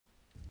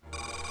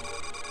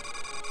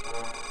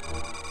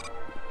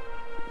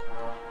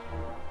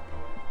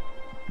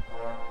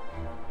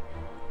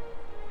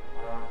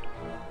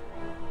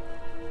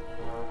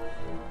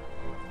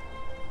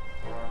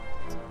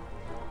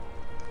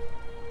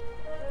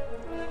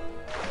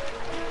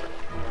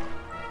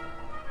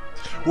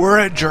We're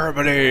in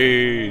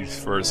Germany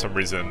for some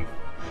reason.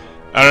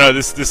 I don't know.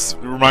 This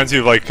reminds me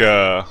of like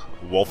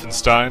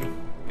Wolfenstein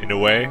in a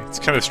way. It's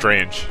kind of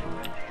strange.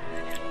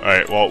 All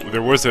right. Well,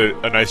 there was a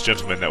nice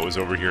gentleman that was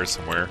over here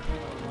somewhere.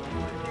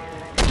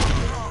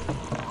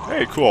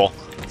 Hey, cool.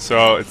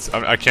 So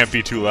I can't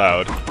be too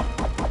loud.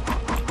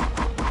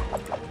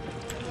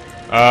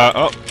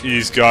 Oh,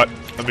 he's got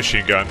a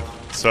machine gun,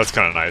 so that's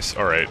kind of nice.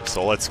 All right,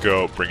 so let's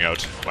go bring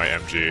out my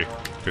MG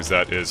because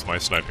that is my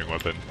sniping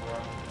weapon.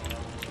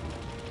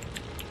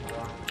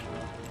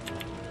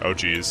 Oh,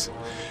 geez.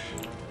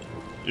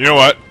 You know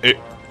what?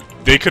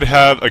 They could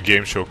have a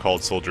game show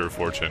called Soldier of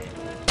Fortune.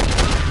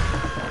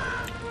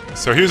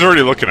 So he was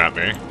already looking at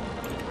me.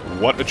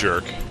 What a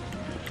jerk.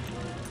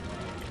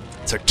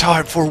 It's like,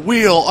 time for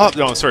Wheel Up!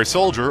 No, sorry,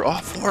 Soldier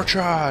of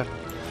Fortune!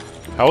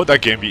 How would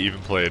that game be even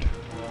played?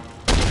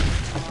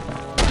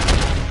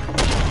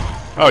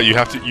 Oh, you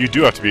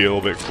do have to be a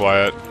little bit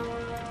quiet.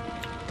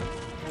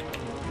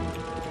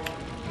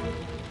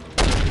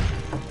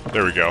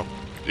 There we go.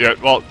 Yeah,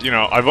 well, you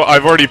know,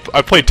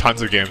 I've played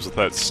tons of games with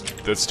that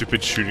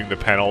stupid shooting the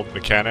panel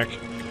mechanic.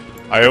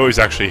 I always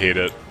actually hate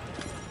it.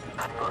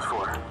 Post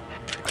 4, are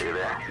you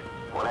there?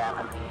 What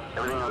happened?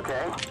 Everything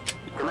okay?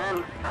 Come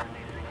in.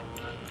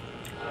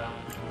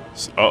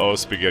 Uh-oh,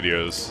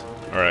 SpaghettiOs.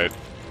 Alright.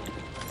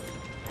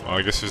 Well,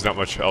 I guess there's not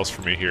much else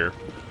for me here.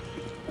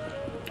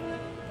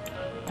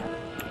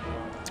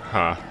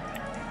 Huh.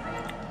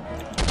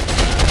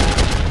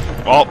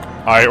 Well,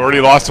 I already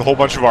lost a whole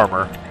bunch of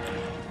armor.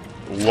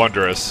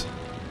 Wondrous.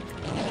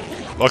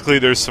 Luckily,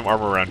 there's some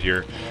armor around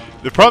here.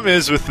 The problem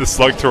is with the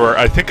slug thrower,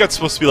 I think that's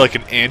supposed to be like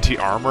an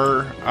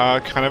anti-armor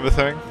kind of a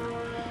thing.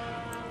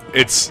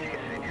 It's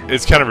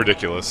kind of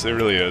ridiculous. It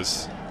really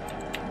is.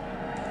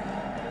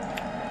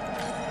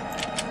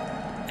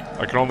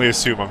 I can only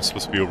assume I'm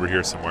supposed to be over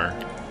here somewhere.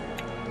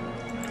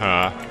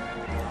 Huh.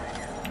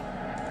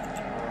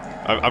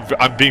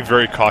 I'm being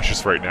very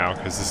cautious right now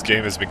because this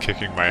game has been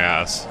kicking my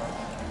ass.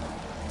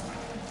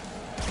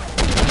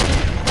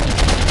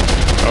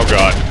 Oh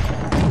god.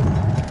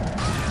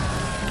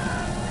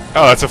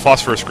 Oh, that's a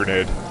phosphorus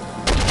grenade.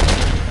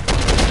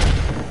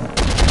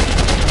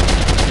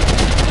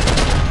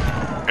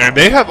 And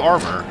they have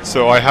armor,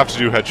 so I have to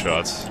do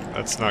headshots.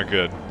 That's not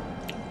good.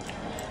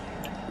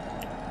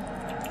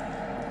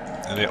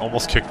 And they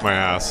almost kicked my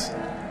ass.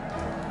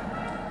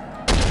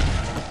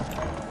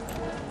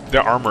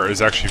 The armor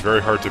is actually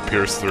very hard to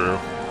pierce through.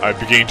 I'm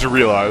beginning to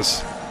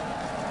realize.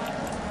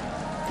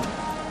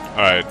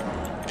 Alright.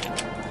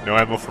 No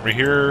ammo for me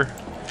here.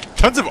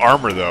 Tons of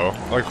armor though.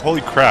 Like,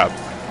 holy crap.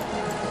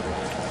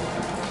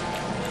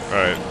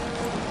 Alright.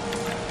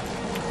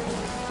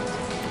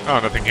 Oh,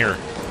 nothing here.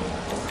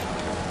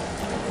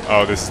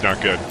 Oh, this is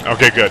not good.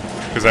 Okay, good.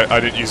 Because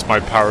I didn't use my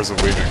powers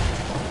of leaving.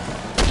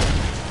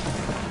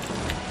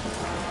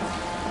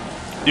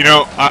 You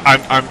know,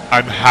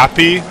 I'm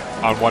happy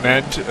on one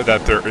end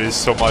that there is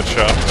so much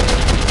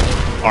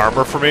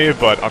armor for me,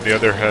 but on the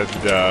other hand,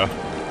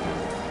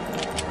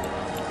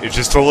 it's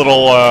just a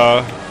little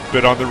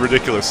bit on the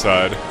ridiculous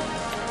side.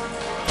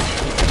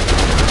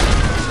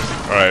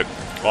 Alright,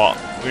 well,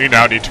 we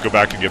now need to go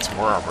back and get some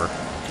more armor.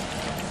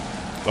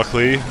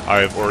 Luckily,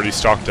 I've already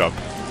stocked up.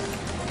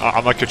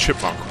 I'm like a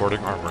chipmunk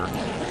hoarding armor.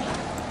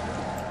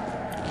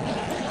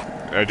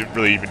 I didn't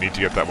really even need to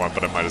get that one,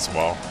 but I might as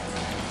well.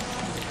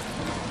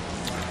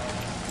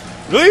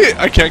 Really,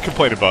 I can't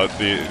complain about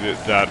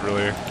that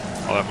really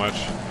all that much.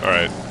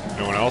 Alright,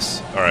 no one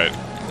else? Alright.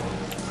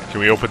 Can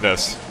we open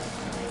this?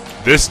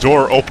 This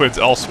door opens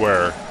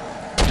elsewhere.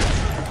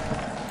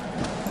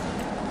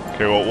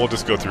 Okay, well, we'll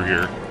just go through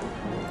here.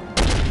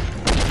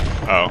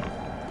 Oh.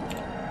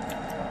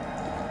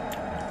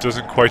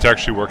 Doesn't quite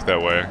actually work that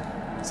way.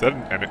 Is that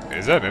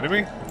an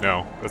enemy?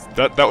 No.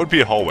 That would be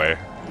a hallway.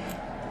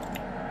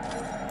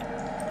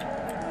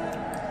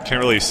 Can't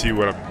really see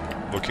what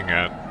I'm looking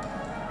at.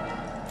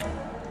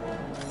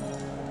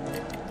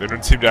 They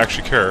don't seem to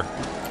actually care.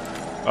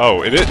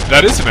 Oh,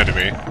 that is an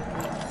enemy.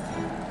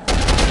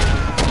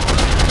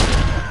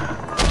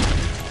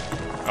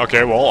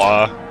 Okay,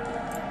 well,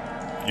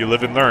 you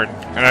live and learn.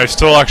 And I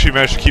still actually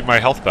managed to keep my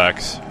health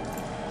backs.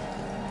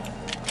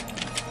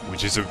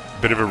 Which is a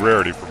bit of a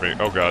rarity for me.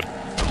 Oh god.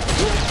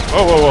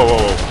 Whoa, whoa, whoa, whoa,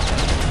 whoa.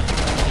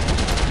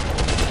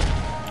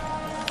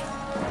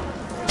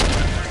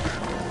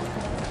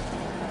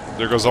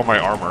 There goes all my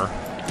armor.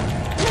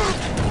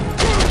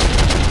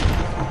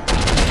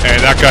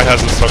 And that guy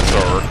has a slug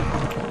thrower.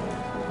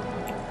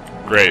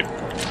 Great.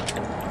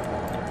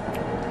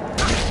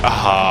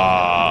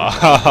 Aha!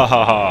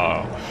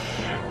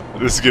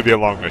 This is gonna be a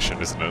long mission,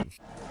 isn't it?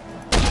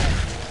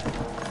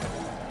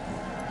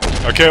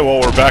 Okay, well,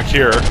 we're back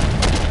here.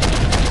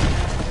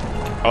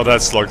 Oh,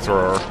 that's slug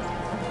thrower.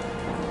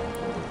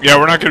 Yeah,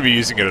 we're not gonna be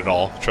using it at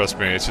all. Trust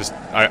me. It's just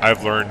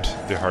I've learned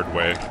the hard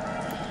way.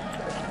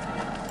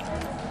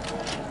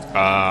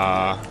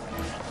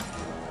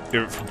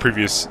 From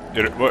previous,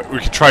 we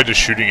could try just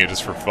shooting it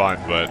just for fun,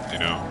 but you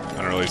know, I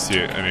don't really see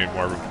any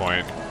more of a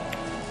point.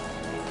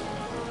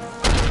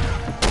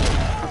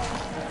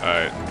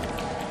 Alright.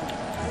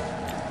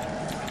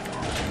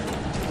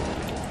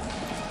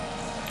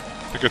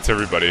 think that's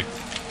everybody.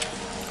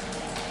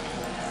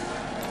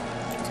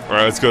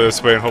 Alright, let's go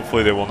this way, and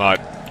hopefully they will not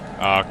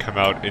come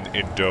out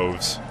in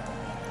doves.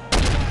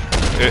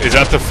 Is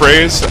that the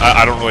phrase?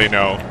 I don't really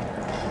know.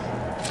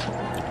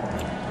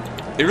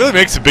 It really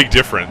makes a big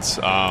difference.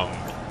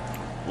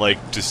 Like,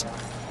 just...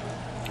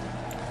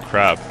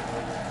 crap.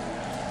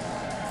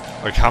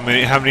 Like, how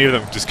many of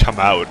them just come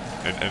out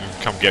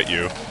and come get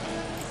you?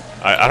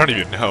 I don't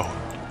even know.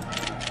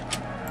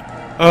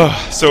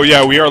 So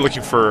yeah, we are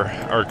looking for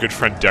our good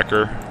friend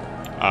Decker.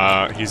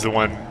 He's the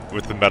one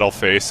with the metal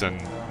face and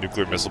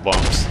nuclear missile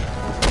bombs.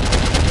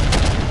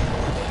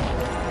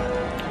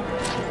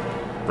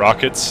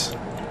 Rockets?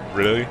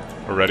 Really?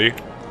 Already?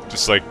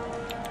 Just like,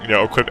 you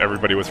know, equip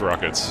everybody with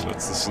rockets.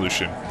 That's the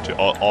solution to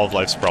all of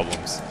life's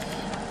problems.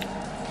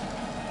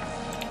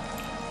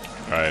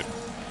 Alright.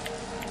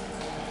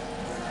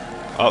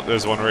 Oh,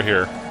 there's one right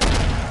here.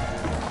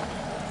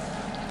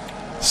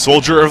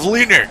 Soldier of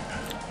leaning!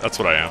 That's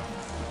what I am.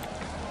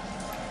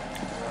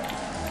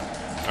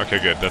 Okay,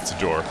 good. That's a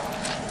door.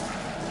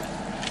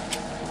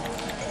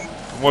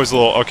 I'm always a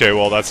little... Okay,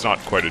 well, that's not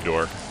quite a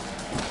door.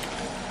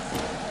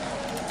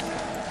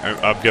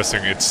 I'm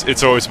guessing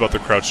it's always about the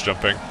crouch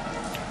jumping.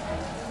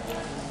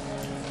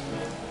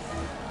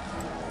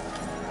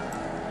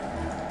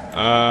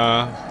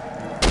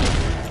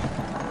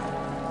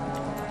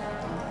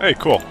 Hey,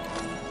 cool.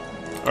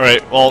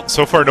 Alright, well,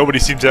 so far nobody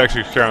seems to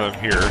actually care on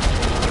them here.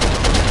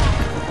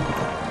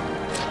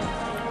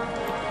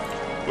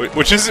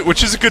 Which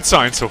is a good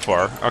sign so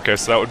far. Okay,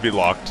 so that would be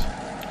locked.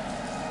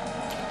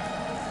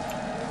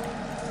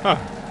 Huh.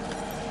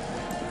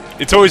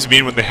 It's always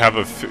mean when they have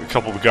a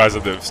couple of guys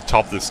at the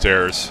top of the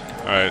stairs.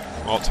 Alright,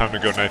 well, time to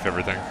go knife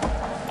everything.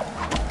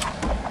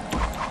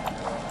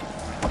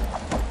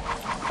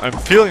 I'm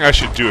feeling I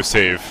should do a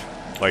save,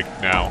 like,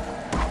 now.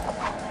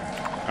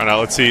 I don't know,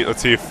 let's see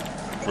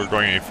if we're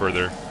going any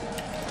further.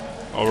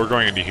 Oh, we're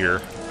going into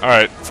here.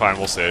 Alright, fine,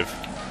 we'll save.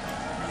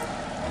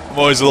 I'm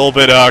always a little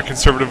bit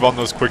conservative on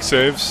those quick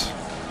saves.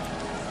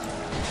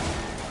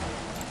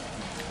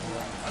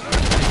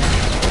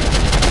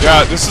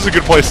 Yeah, this is a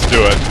good place to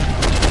do it.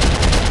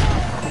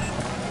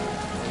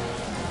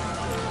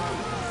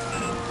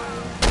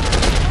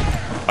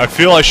 I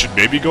feel I should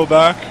maybe go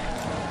back,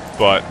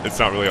 but it's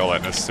not really all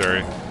that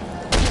necessary.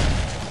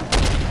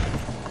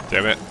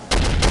 Damn it.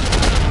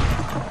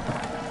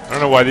 I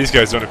don't know why these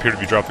guys don't appear to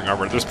be dropping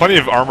armor. There's plenty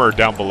of armor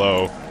down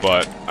below,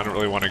 but I don't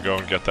really want to go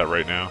and get that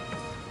right now.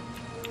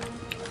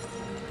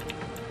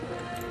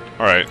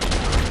 Alright.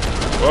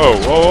 Whoa,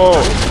 whoa,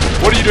 whoa!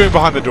 What are you doing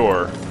behind the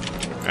door?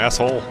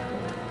 Asshole.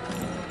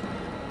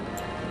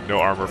 No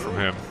armor from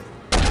him.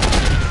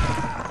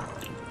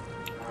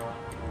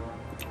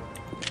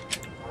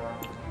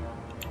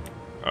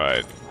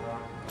 Alright.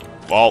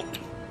 Well,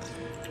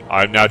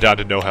 I'm now down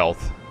to no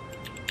health.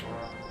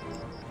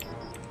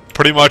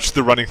 Pretty much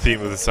the running theme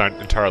of this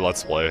entire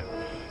Let's Play.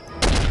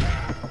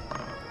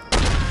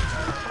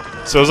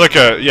 So it's like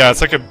a, yeah, it's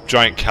like a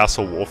giant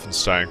Castle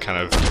Wolfenstein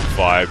kind of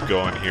vibe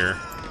going here.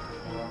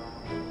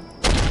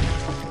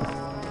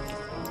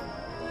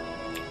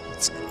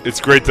 It's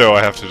great though,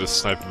 I have to just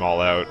snipe them all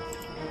out.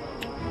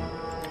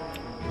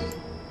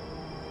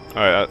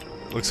 Alright,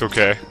 that looks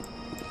okay.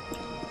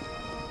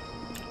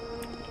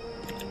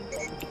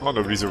 Oh,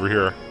 nobody's over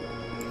here.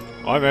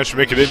 Well, I managed to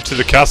make it into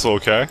the castle,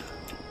 okay?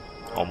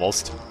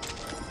 Almost.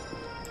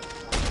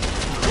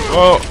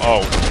 Oh,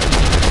 oh.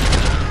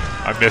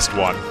 I missed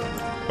one.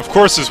 Of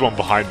course there's one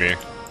behind me.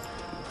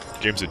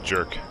 Game's a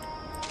jerk.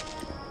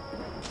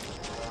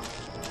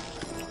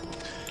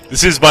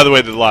 This is, by the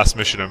way, the last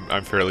mission.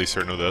 I'm fairly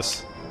certain of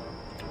this.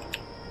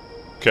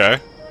 Okay.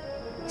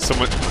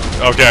 Someone...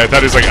 Okay, I thought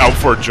he was, like, out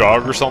for a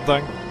jog or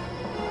something.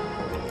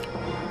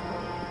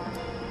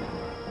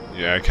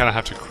 Yeah, I kind of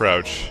have to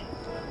crouch.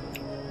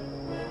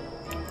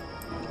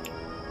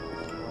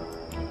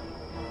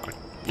 I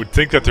would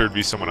think that there would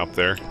be someone up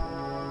there.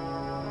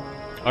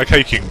 I like how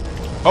you can...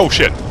 Oh,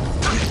 shit.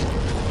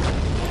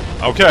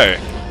 Okay.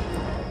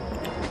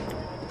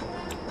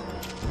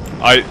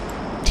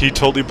 He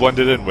totally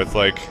blended in with,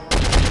 like...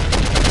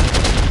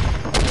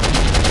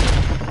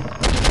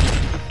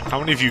 How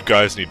many of you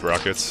guys need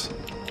rockets?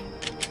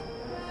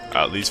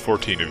 At least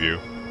 14 of you.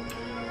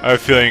 I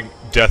have a feeling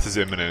death is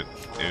imminent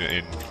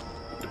in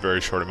a very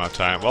short amount of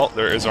time. Well,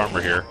 there is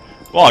armor here.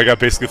 Well, I got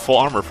basically full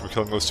armor from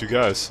killing those two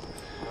guys.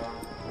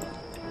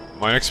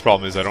 My next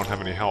problem is I don't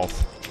have any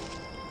health.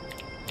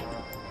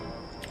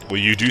 Will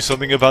you do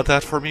something about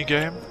that for me,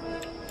 game?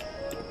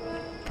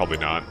 Probably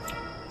not.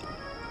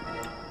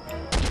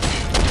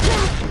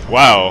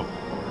 Wow.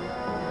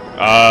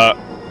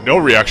 No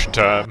reaction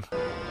time.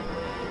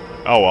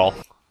 Oh well.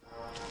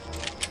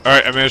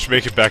 Alright, I managed to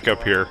make it back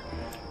up here.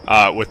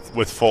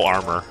 With full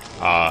armor.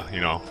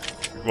 You know.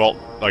 Well,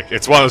 like,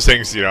 it's one of those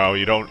things, you know,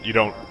 you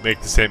don't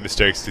make the same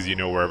mistakes because you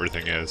know where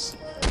everything is.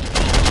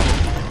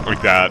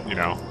 Like that, you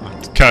know.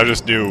 Kinda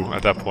just knew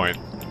at that point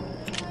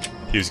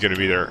he was gonna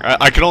be there.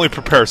 I can only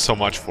prepare so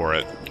much for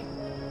it.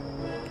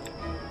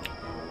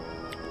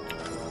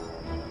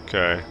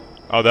 Okay.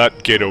 Oh,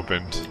 that gate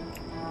opened.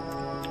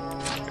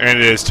 And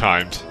it is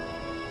timed.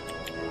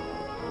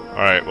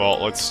 Alright,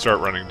 well, let's start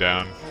running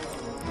down.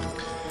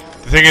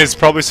 The thing is,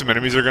 probably some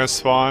enemies are gonna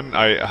spawn.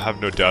 I have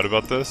no doubt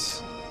about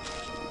this.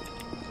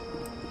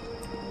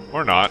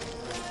 Or not.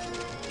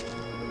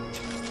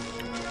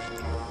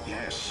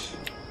 Yes.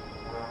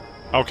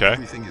 Okay.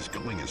 Everything is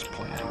going as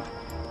planned.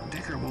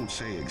 Decker won't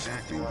say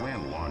exactly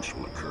when launch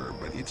will occur,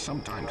 but it's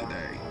sometime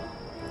today.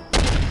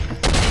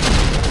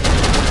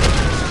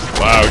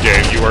 Wow,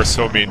 game, you are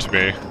so mean to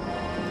me.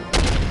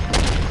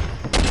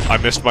 I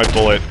missed my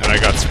bullet and I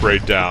got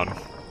sprayed down.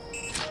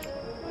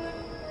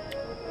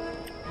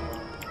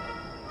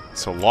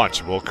 So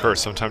launch will occur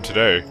sometime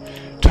today.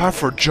 Time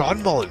for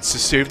John Mullins to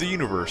save the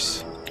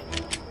universe.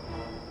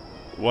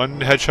 One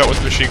headshot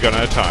with machine gun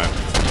at a time.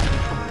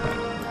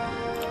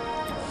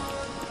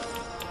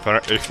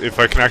 If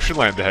I can actually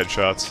land the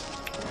headshots.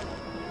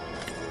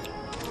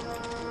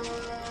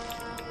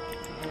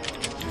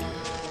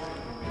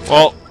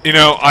 Well, you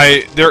know,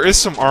 there is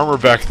some armor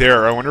back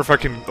there. I wonder if I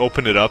can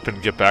open it up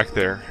and get back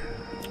there.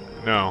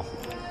 No.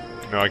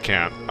 No, I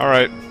can't.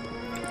 Alright.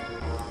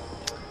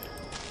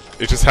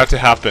 It just had to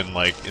happen,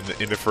 like,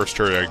 in the first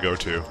area I go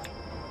to.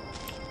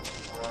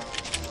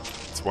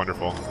 It's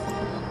wonderful.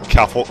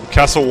 Castle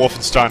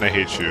Wolfenstein, I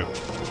hate you.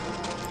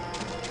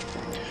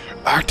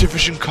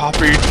 Activision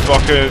copied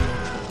fucking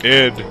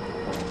id.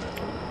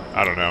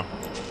 I don't know.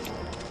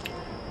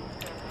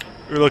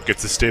 Ooh, look,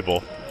 it's a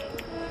stable.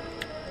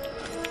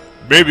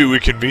 Maybe we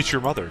can meet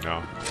your mother.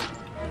 No.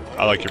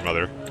 I like your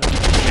mother.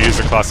 She is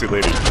a classy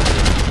lady.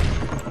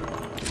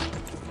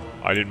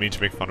 I didn't mean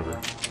to make fun of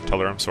her. Tell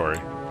her I'm sorry.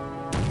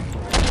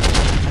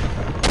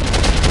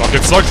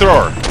 Fucking slug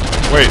thrower!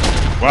 Wait.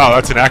 Wow,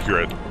 that's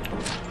inaccurate.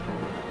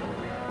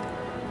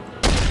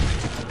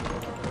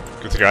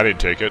 Good thing I didn't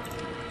take it.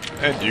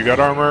 And you got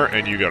armor,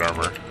 and you got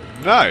armor.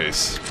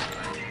 Nice!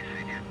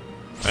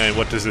 And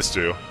what does this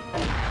do?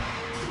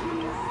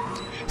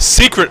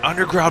 Secret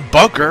underground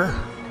bunker!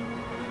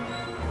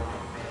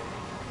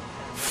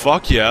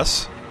 Fuck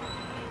yes.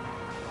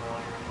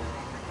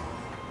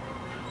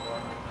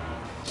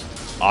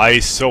 I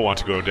so want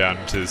to go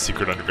down to the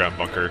secret underground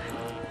bunker.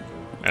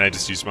 And I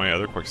just used my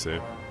other quick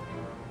save.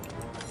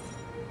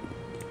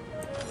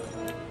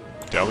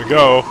 Down we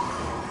go!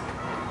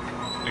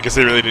 I guess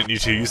I really didn't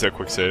need to use that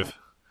quick save.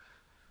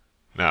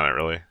 No, not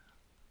really.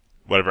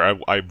 Whatever,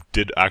 I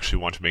did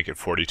actually want to make it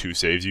 42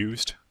 saves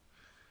used.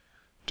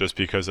 Just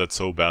because that's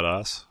so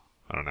badass.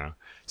 I don't know.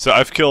 So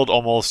I've killed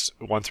almost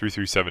 1 through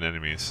 7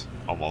 enemies.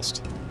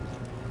 Almost.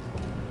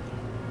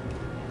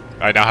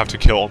 I now have to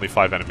kill only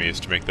 5 enemies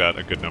to make that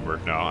a good number.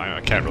 No,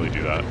 I can't really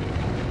do that.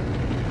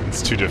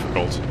 It's too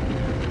difficult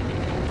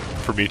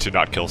for me to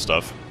not kill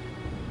stuff.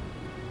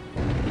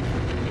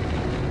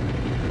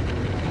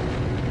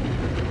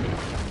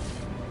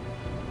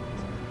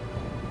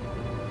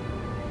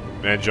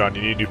 Man, John,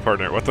 you need a new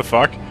partner. What the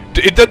fuck?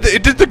 It did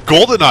the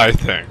GoldenEye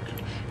thing,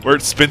 where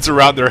it spins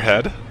around their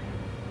head.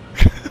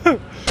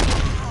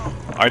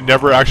 I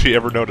never actually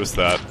ever noticed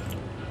that.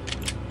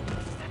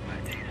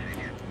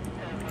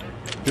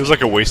 Feels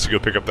like a waste to go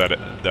pick up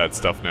that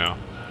stuff now.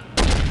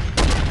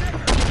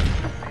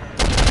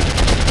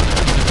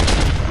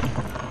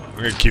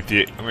 I'm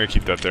gonna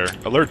keep that there.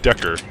 Alert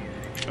Decker.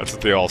 That's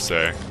what they all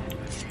say.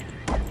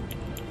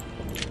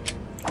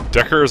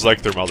 Decker is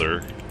like their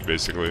mother,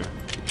 basically.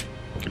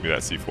 Give me that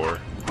C4.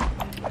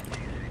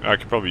 I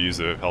could probably use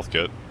a health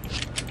kit.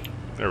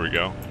 There we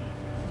go.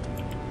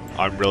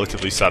 I'm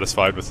relatively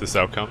satisfied with this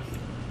outcome.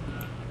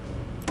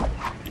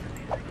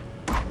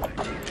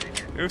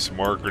 Ooh, some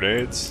more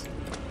grenades.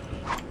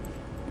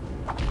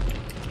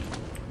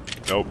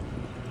 Nope.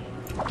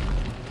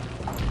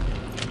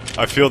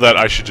 I feel that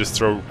I should just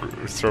throw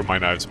my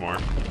knives more.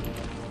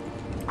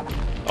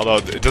 Although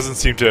it doesn't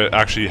seem to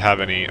actually have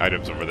any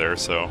items over there,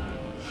 so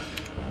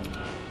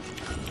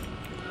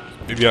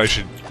maybe I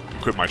should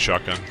quit my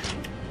shotgun.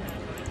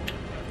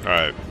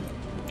 Alright.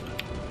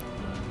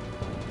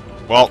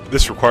 Well,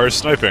 this requires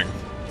sniping.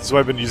 This is why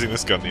I've been using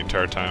this gun the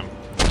entire time.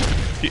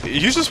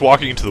 He's just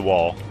walking into the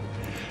wall.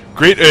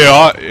 Great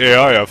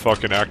AI of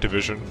fucking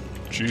Activision.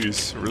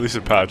 Jeez, release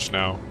a patch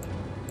now.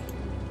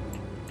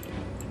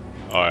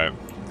 Alright.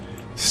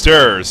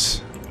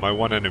 Stairs. My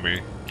one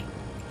enemy.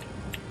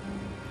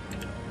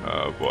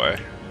 Oh boy.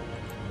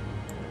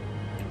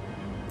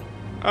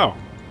 Oh.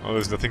 Well,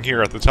 there's nothing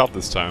here at the top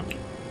this time.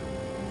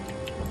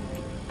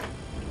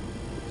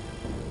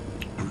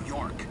 New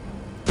York.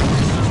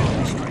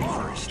 Strike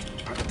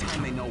first. By the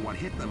time they know what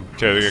hit them,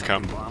 Okay, they're gonna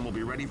come. the bomb will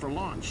be ready for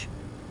launch.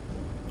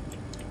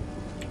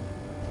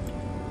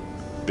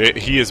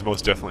 He is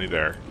most definitely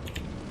there.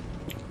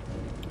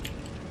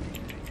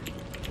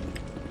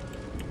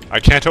 I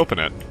can't open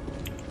it.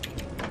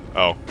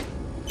 Oh.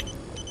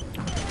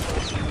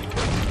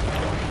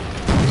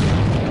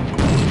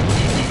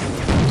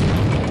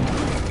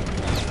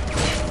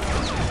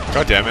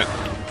 God damn it.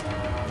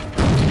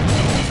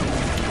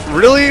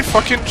 Really?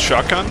 Fucking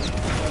shotgun?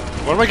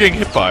 What am I getting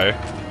hit by?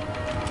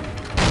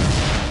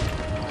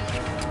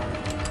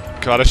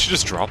 God, I should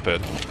just drop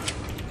it.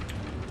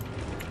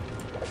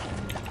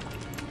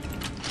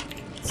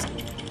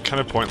 kind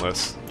of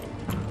pointless.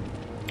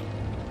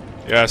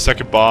 Yeah,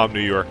 second bomb, New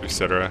York,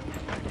 etc.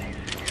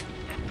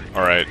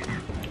 Alright.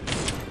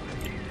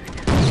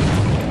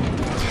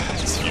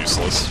 It's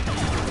useless.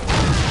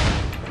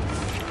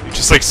 It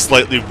just like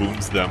slightly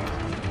wounds them.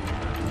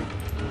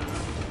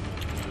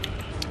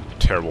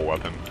 Terrible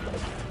weapon.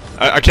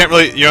 I can't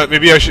really, you know,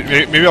 maybe I should,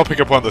 maybe I'll pick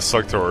up one of the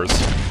slug throwers.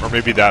 Or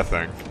maybe that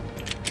thing.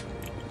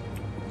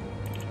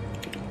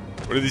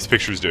 What do these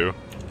pictures do?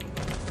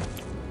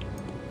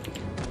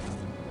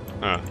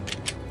 Huh.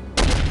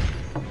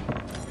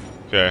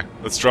 Okay,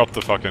 let's drop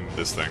the fucking,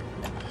 this thing.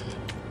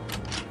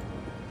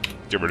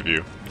 Get rid of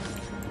you.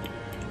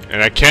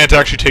 And I can't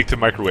actually take the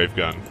microwave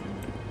gun.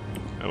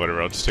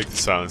 Whatever, I'll just take the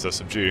silence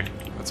SMG.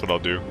 That's what I'll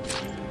do.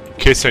 In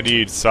case I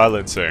need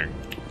silencing.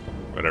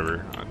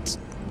 Whatever. It's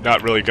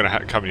not really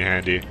gonna come in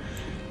handy.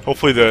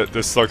 Hopefully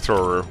the slug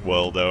thrower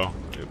will, though.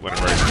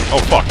 Whenever I... Oh,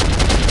 fuck!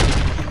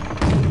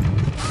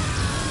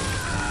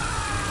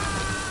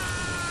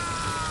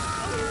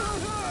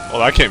 Well,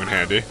 that came in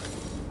handy.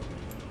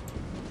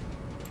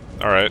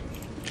 Alright.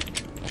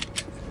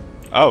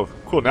 Oh,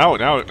 cool. Now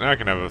I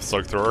can have a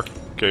slug thrower.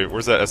 Okay,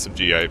 where's that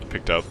SMG I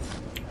picked up?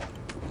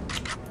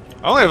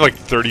 I only have like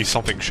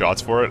 30-something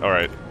shots for it.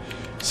 Alright.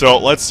 So,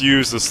 let's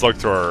use the slug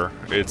thrower.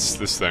 It's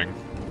this thing.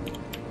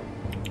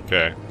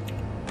 Okay.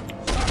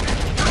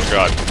 Oh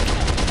god.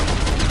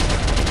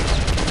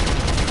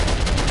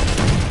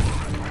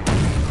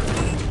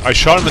 I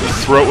shot him in the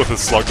throat with a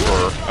slug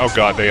thrower. Oh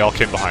god, they all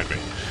came behind me.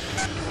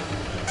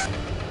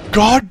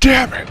 God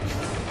damn it!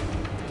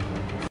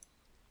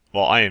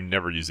 Well, I am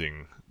never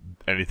using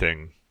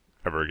anything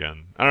ever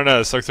again. I don't know,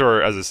 the slug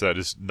thrower, as I said,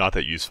 is not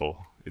that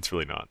useful. It's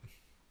really not.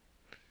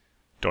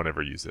 Don't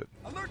ever use it.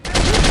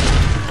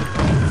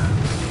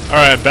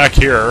 Alright, I'm back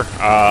here,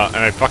 and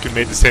I fucking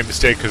made the same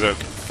mistake because of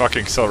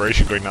fucking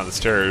acceleration going down the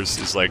stairs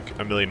is like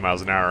a million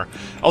miles an hour.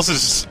 I also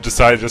just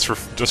decided just for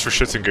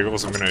shits and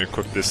giggles I'm gonna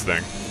equip this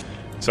thing.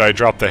 So I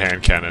dropped the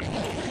hand cannon.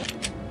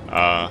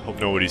 Hope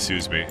nobody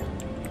sues me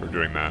for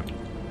doing that.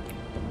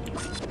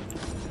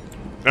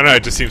 No,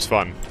 it just seems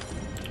fun.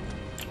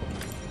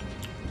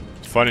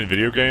 Fun in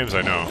video games?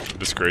 I know.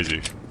 Just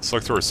crazy.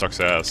 Slug thrower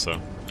sucks ass,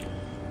 so.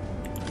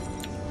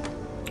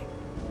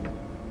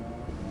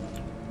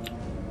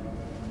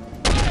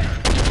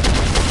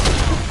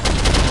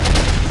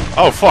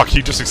 Oh fuck,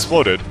 he just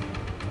exploded.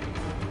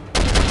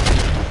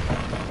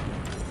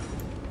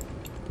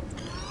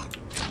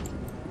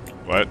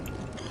 What?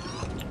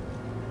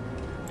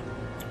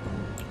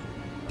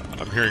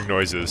 I'm hearing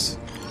noises.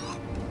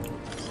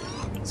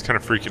 It's kind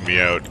of freaking me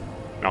out,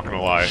 not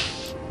gonna lie.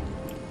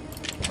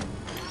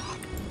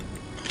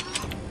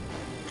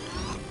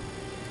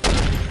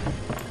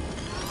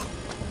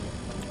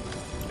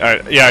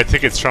 Yeah, I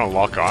think it's trying to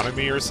lock onto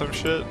me or some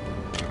shit.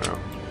 I don't know.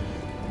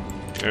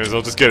 Anyways,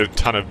 I'll just get a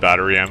ton of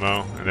battery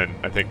ammo, and then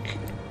I think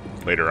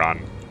later on,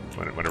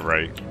 whenever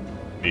I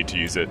need to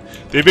use it.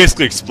 They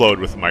basically explode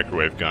with a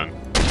microwave gun.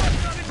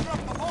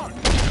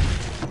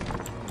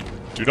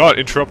 Do not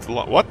interrupt the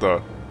what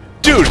the?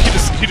 Dude,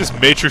 he just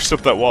matrixed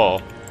up that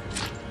wall.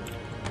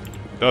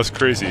 That was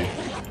crazy.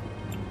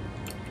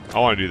 I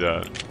want to do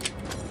that.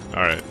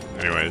 Alright,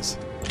 anyways.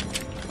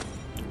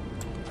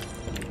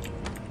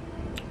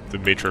 The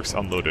Matrix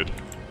unloaded.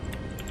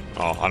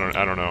 Oh, I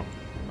don't know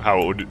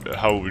how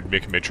it would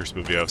make a Matrix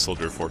movie out of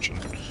Soldier of Fortune.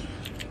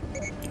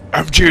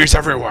 MGs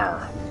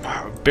everywhere!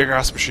 Big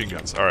ass machine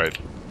guns. Alright.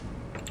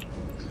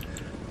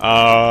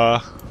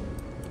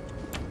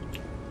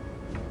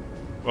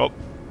 Well,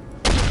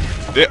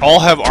 they all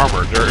have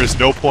armor. There is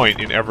no point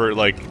in ever,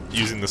 like,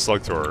 using the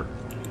slug thrower.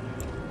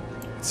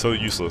 It's so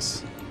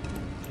useless.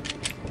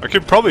 I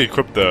could probably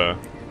equip the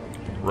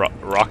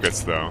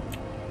rockets, though.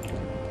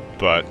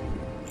 But,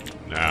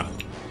 nah.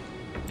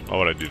 Why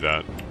would I do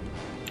that?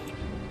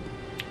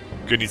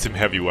 Gonna need some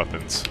heavy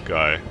weapons,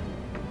 guy.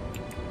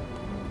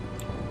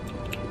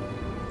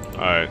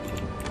 Alright.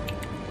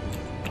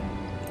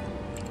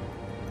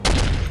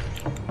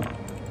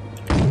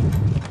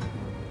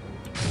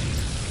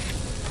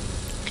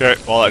 Okay,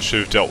 well that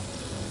should have dealt.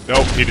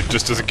 Nope, he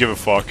just doesn't give a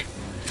fuck.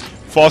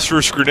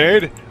 Phosphorus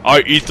grenade?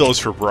 I eat those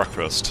for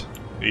breakfast.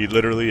 He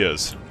literally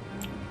is.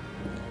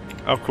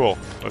 Oh, cool.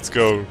 Let's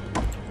go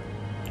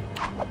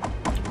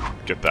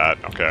get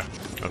that. Okay,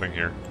 nothing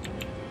here.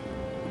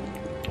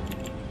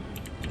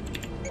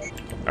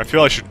 I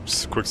feel I should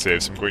quick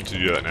save, so I'm going to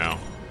do that now.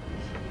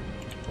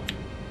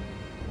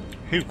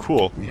 Hey,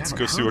 cool. Let's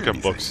go see what kind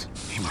of books.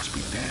 He must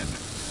be dead.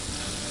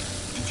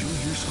 Did you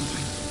hear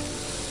something?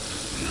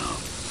 No.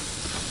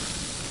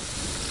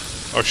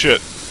 Oh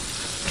shit.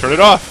 Turn it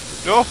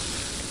off! No!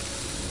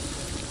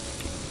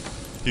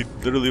 He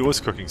literally was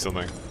cooking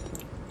something.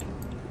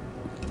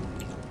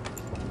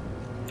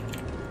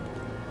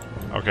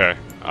 Okay,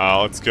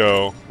 let's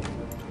go.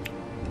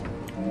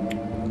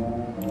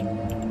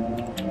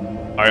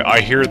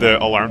 I hear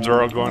the alarms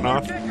are all going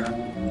off.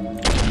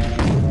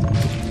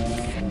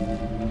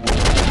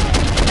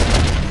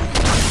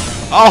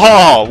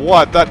 Oh,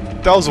 what?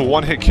 That was a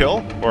one-hit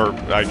kill? Or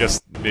I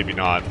guess maybe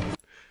not.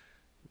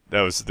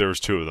 There was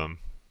two of them.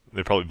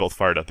 They probably both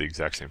fired at the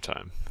exact same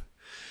time.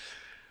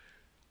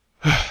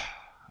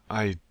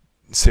 I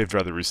saved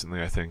rather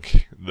recently, I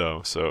think,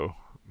 though, so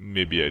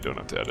maybe I don't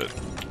have to edit.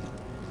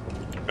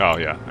 Oh,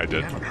 yeah, I We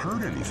did. haven't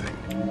heard anything.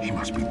 He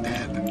must be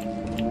dead.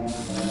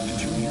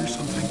 Did you hear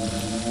something?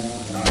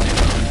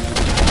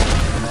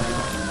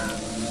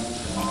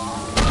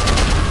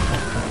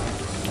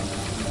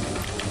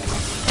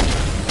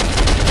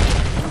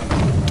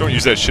 Don't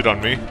use that shit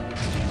on me.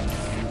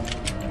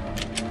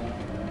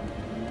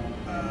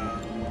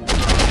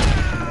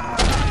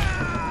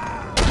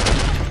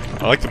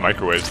 I like the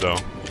microwaves, though.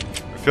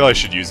 I feel I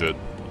should use it.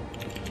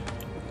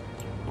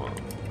 Well,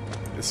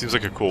 it seems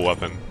like a cool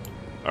weapon.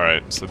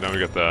 Alright, so now we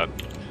got that.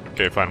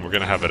 Okay, fine, we're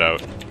gonna have it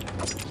out.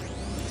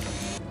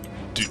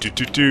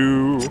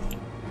 Do.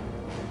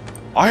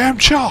 I am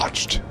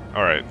charged!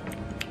 Alright.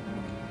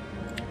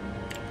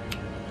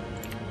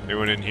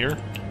 Anyone in here?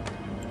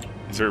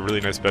 These are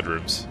really nice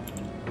bedrooms.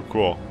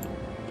 Cool.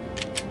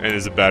 And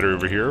there's a battery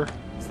over here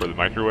for the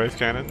microwave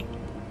cannon.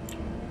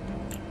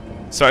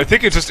 So I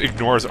think it just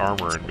ignores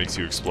armor and makes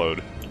you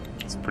explode.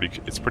 It's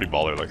pretty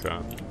baller like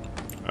that.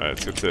 Alright,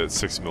 let's get to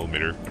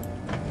 6mm.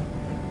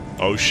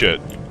 Oh shit.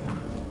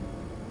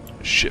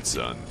 Shit,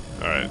 son.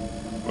 Alright.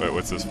 Wait,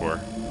 what's this for?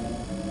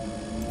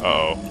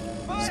 Uh-oh.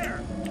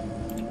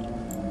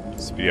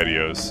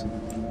 SpaghettiOs.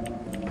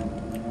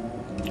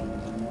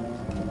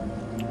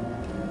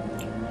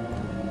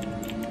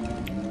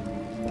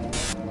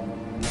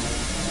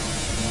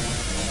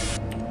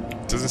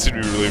 Doesn't seem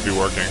to really be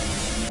working.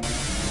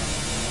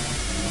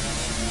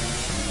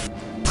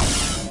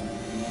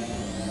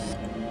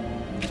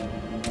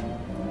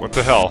 What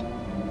the hell?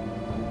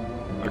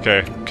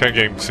 Okay, kinda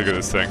getting sick of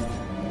this thing.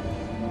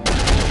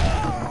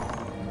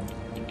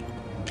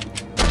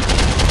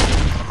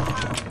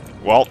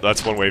 Well,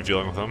 that's one way of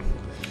dealing with them.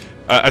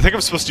 I think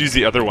I'm supposed to use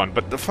the other one,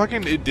 but the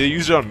fucking they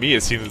used it on me.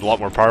 It seemed a lot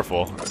more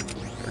powerful.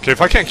 Okay, if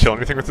I can't kill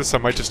anything with this, I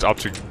might just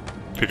opt to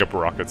pick up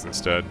rockets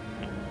instead.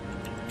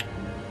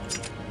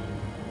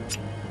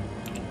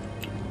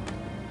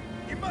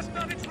 You must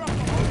not interrupt.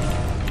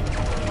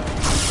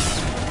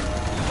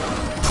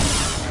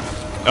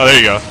 Oh, there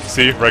you go.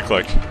 See, right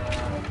click.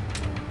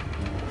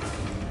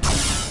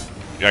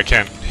 Yeah, I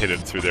can't hit it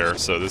through there,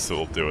 so this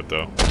will do it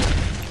though.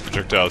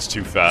 Projectile is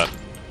too fat.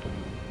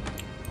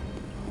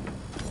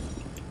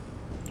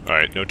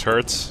 Alright, no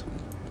turrets.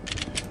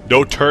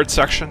 No turret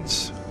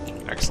sections.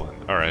 Excellent.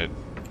 Alright.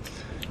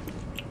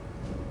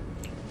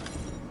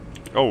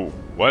 Oh,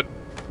 what?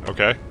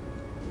 Okay.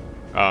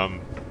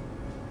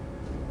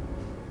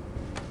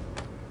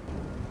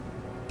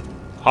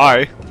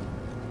 Hi.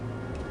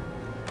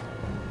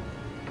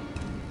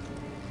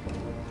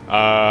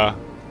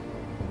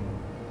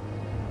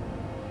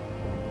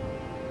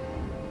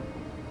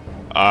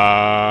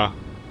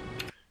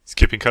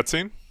 Skipping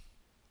cutscene?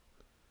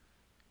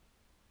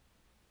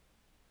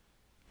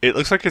 It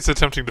looks like it's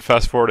attempting to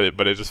fast forward it,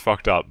 but it just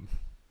fucked up.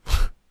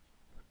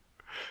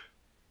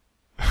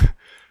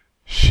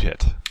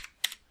 Shit.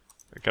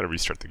 I gotta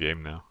restart the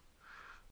game now.